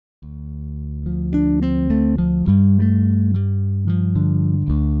Hello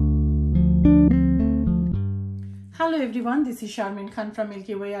everyone, this is Sharmin Khan from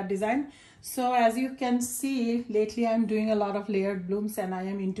Milky Way Art Design. So as you can see, lately I'm doing a lot of layered blooms and I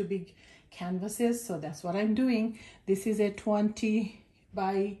am into big canvases, so that's what I'm doing. This is a 20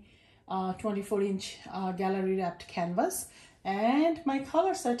 by 24 inch gallery wrapped canvas, and my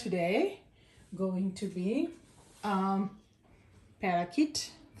colors are today going to be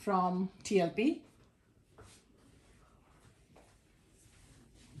Parakeet from TLP,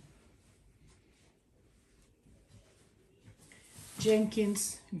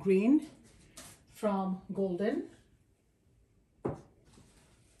 Jenkins Green from Golden,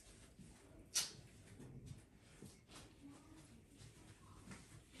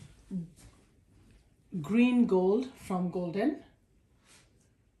 Green Gold from Golden,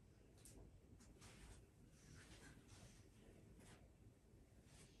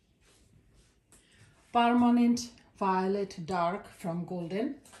 Permanent Violet Dark from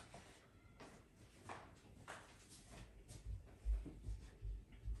Golden,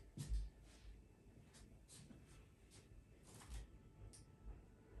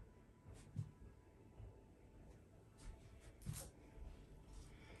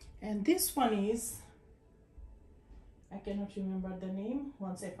 and this one is, I cannot remember the name.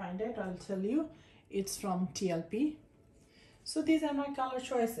 Once I find it, I'll tell you. It's from TLP. So these are my color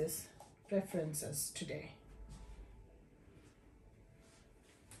choices, preferences today.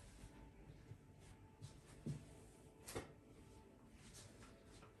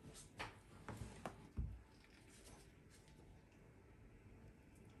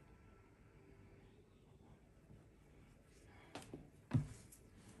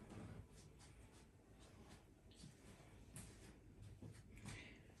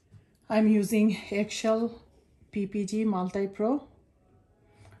 I'm using Eggshell PPG Multi Pro.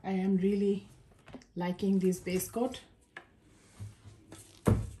 I am really liking this base coat.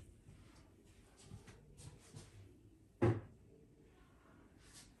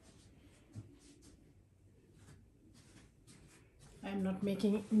 I'm not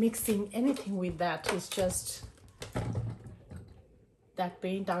mixing anything with that. It's just that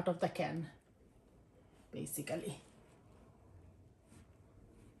paint out of the can, basically.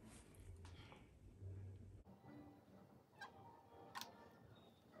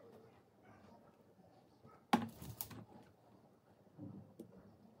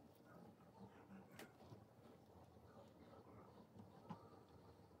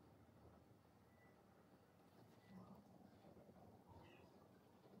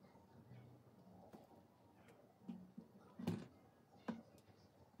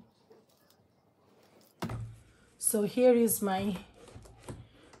 So here is my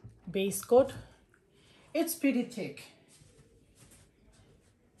base coat. It's pretty thick.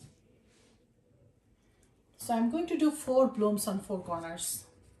 So I'm going to do 4 blooms on 4 corners,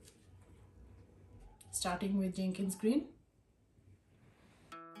 starting with Jenkins Green.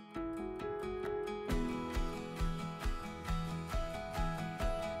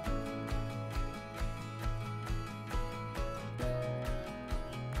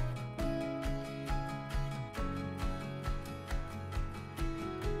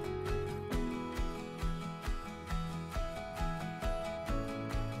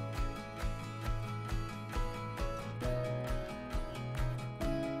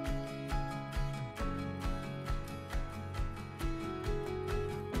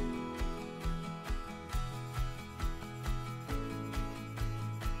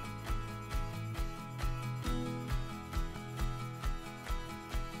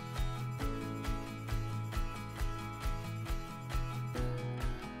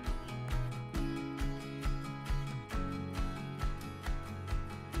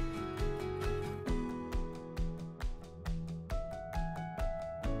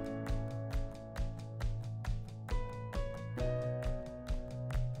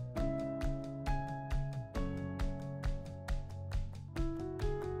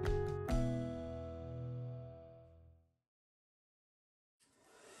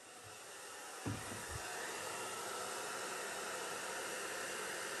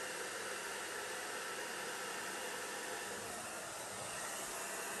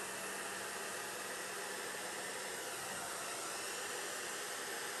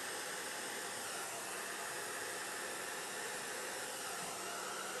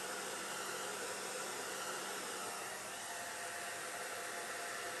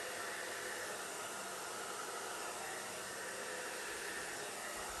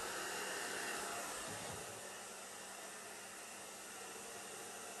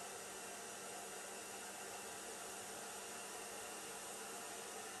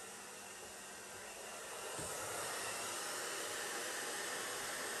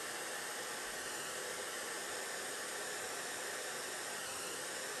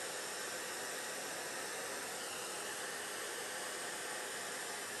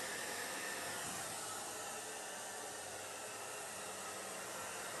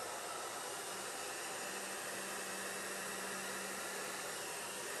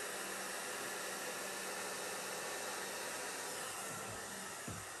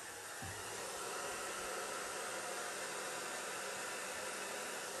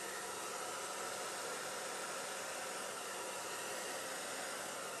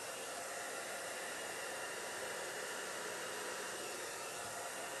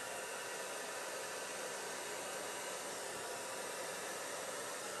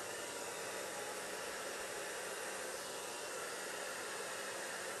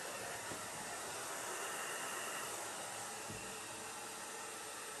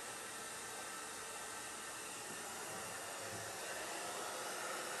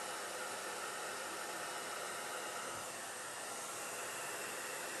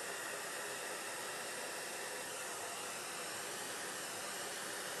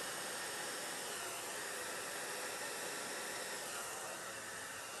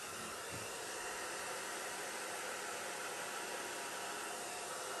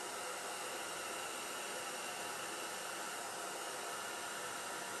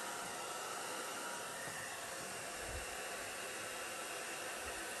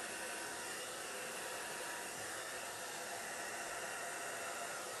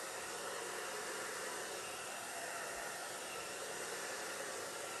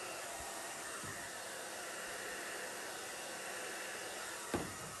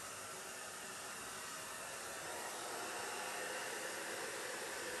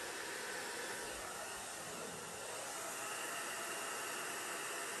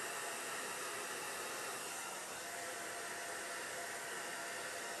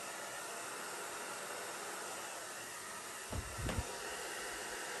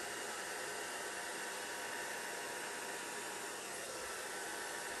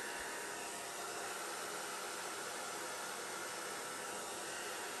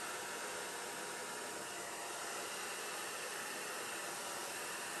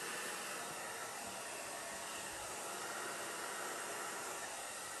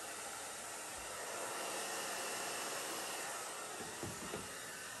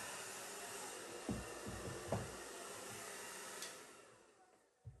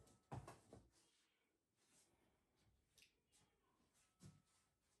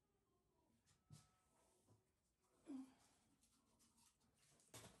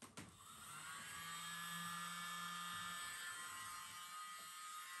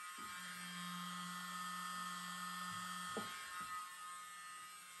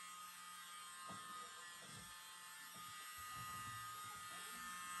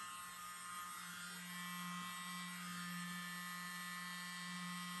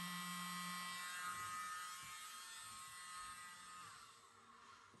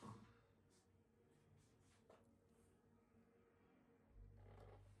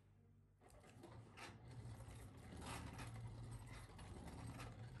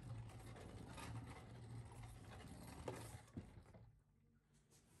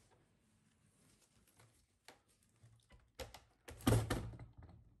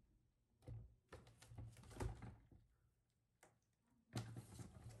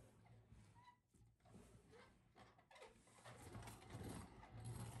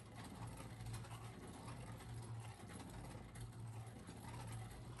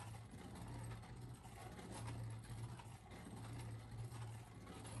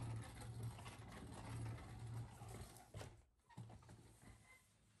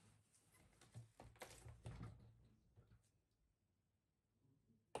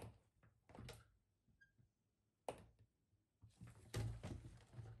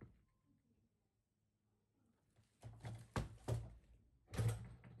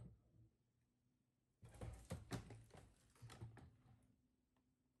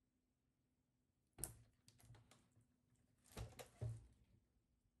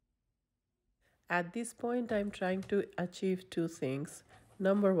 At this point, I'm trying to achieve two things.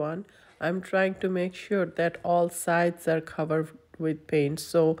 Number one, I'm trying to make sure that all sides are covered with paint.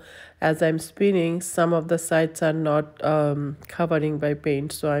 So as I'm spinning, some of the sides are not covering by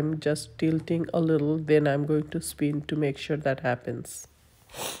paint. So I'm just tilting a little, then I'm going to spin to make sure that happens.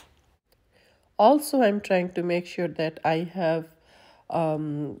 Also, I'm trying to make sure that I have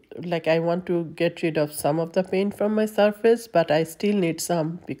like I want to get rid of some of the paint from my surface, but I still need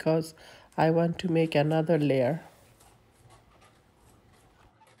some because I want to make another layer.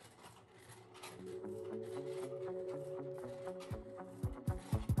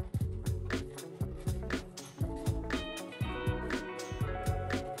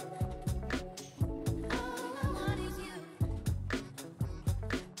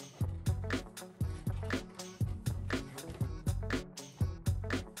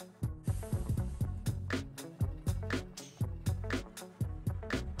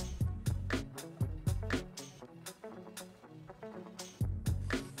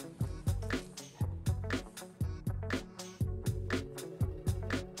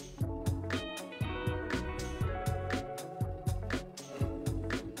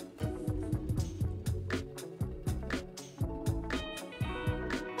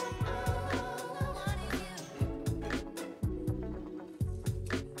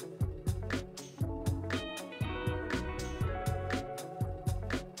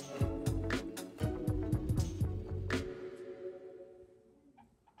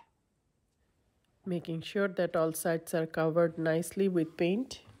 Making sure that all sides are covered nicely with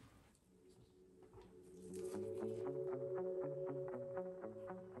paint.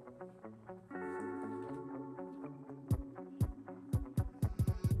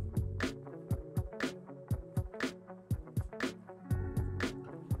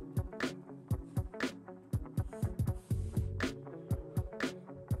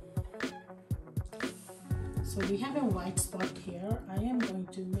 So we have a white spot here. I am going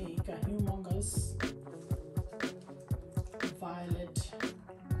to make a humongous violet.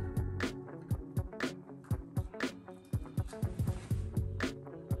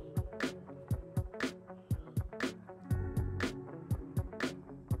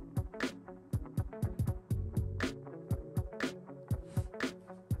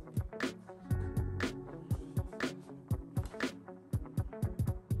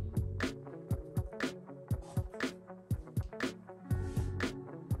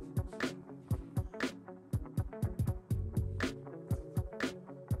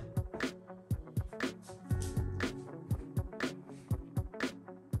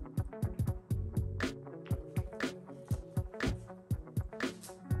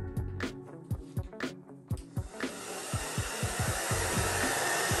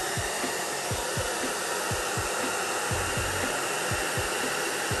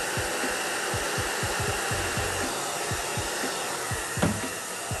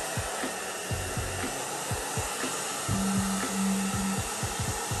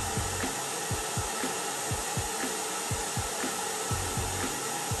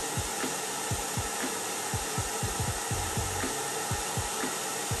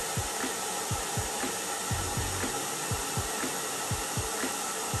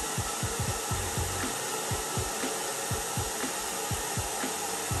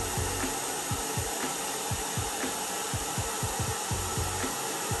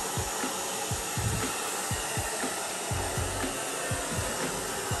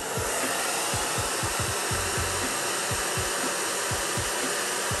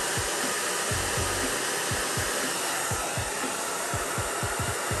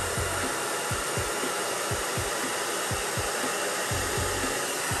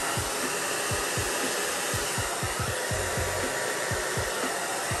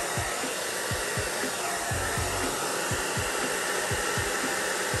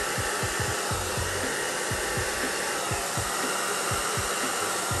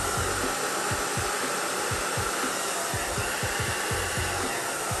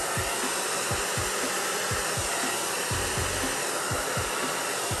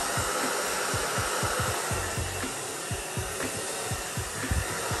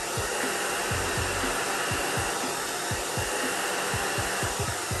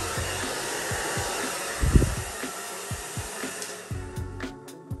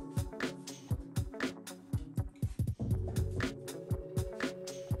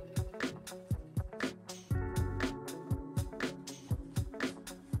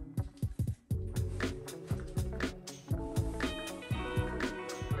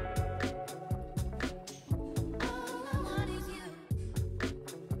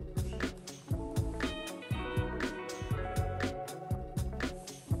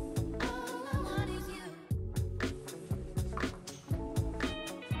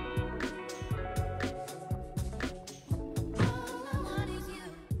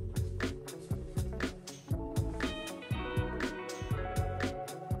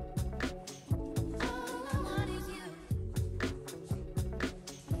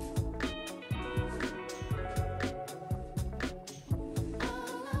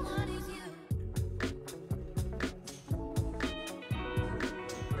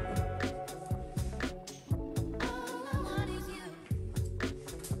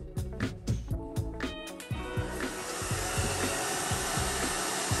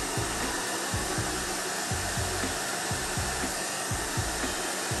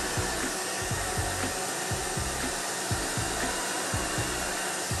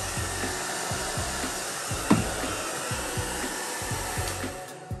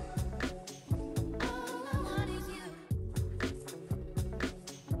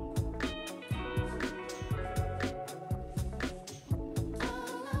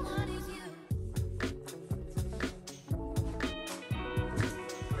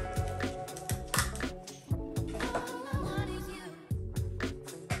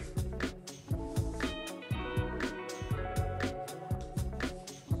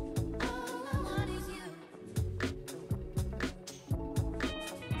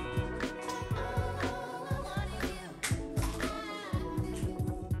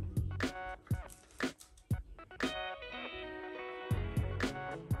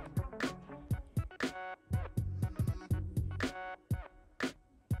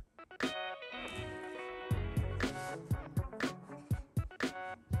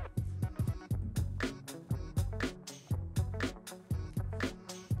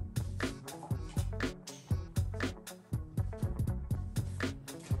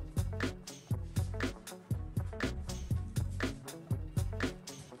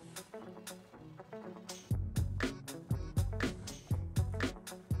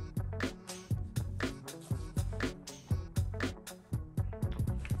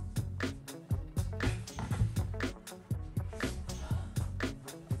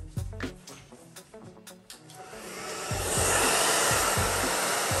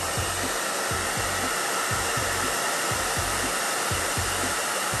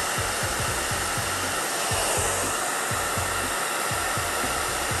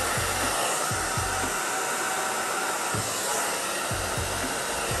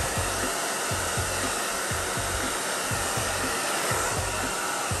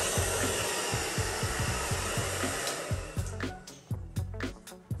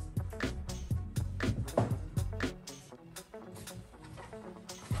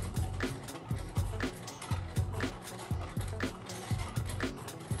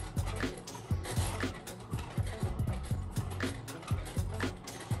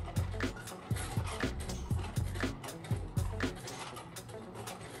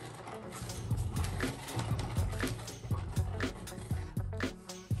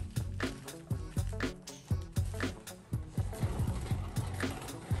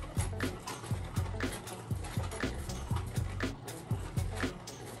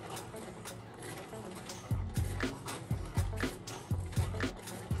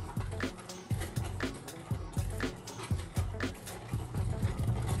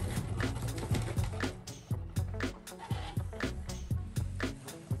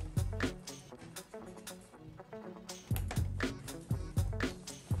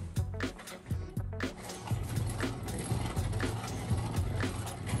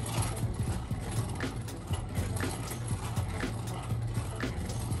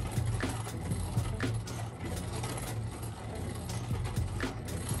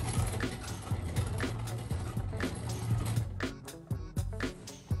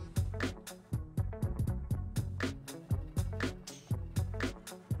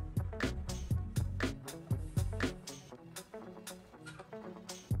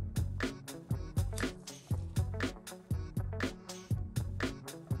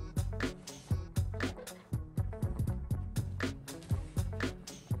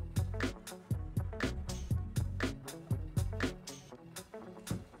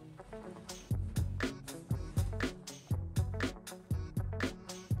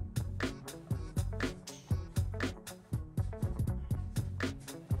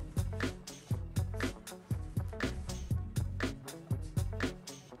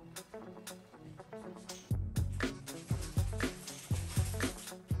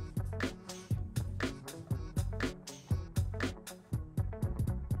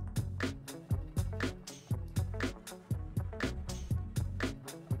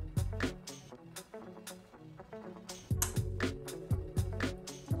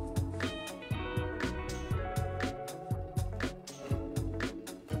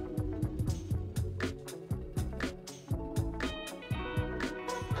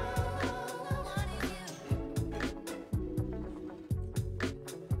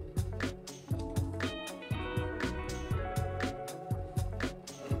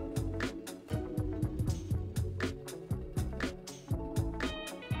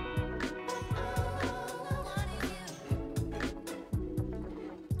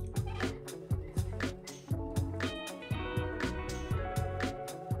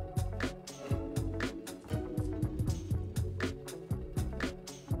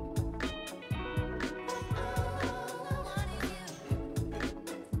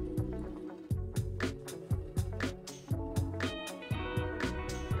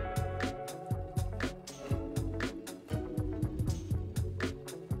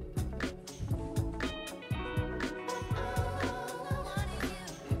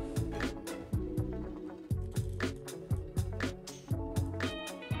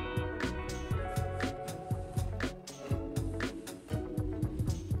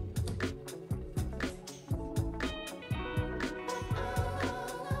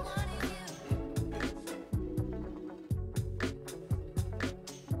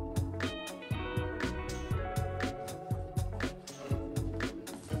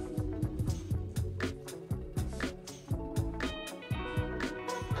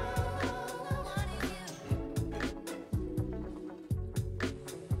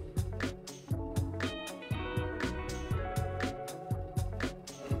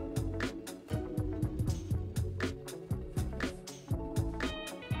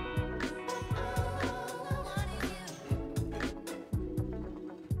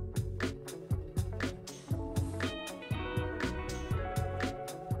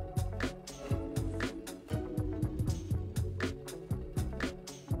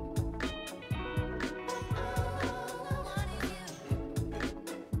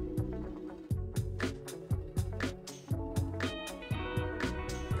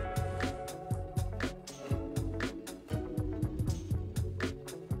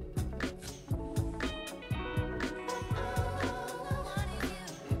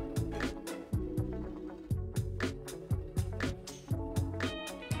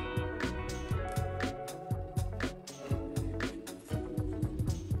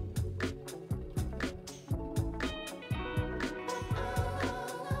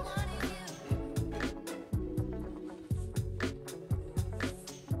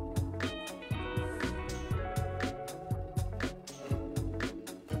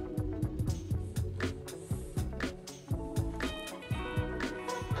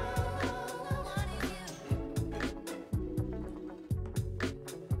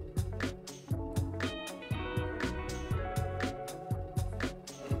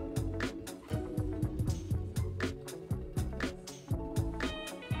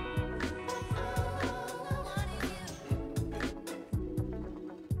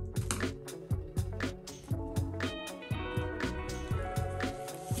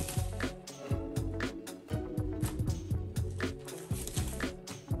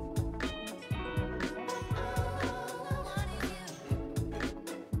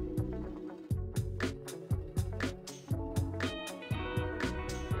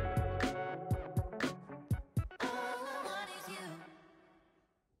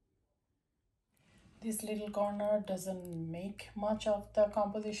 This little corner doesn't make much of the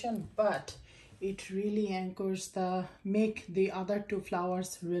composition, but it really anchors make the other two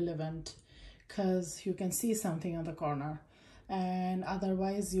flowers relevant, because you can see something on the corner, and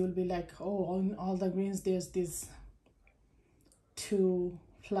otherwise you'll be like, oh, on all the greens there's these two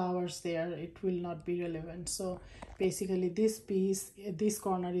flowers there, it will not be relevant. So basically this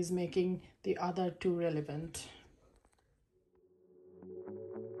corner is making the other two relevant.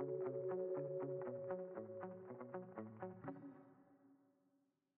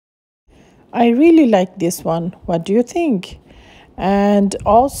 I really like this one. What do you think? And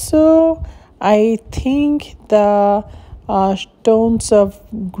also, I think the tones of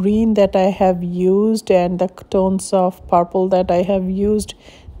green that I have used and the tones of purple that I have used,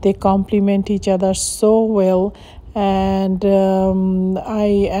 they complement each other so well. And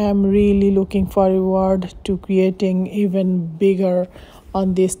I am really looking forward to creating even bigger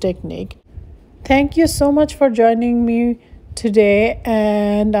on this technique. Thank you so much for joining me today,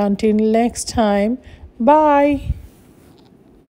 and until next time, bye.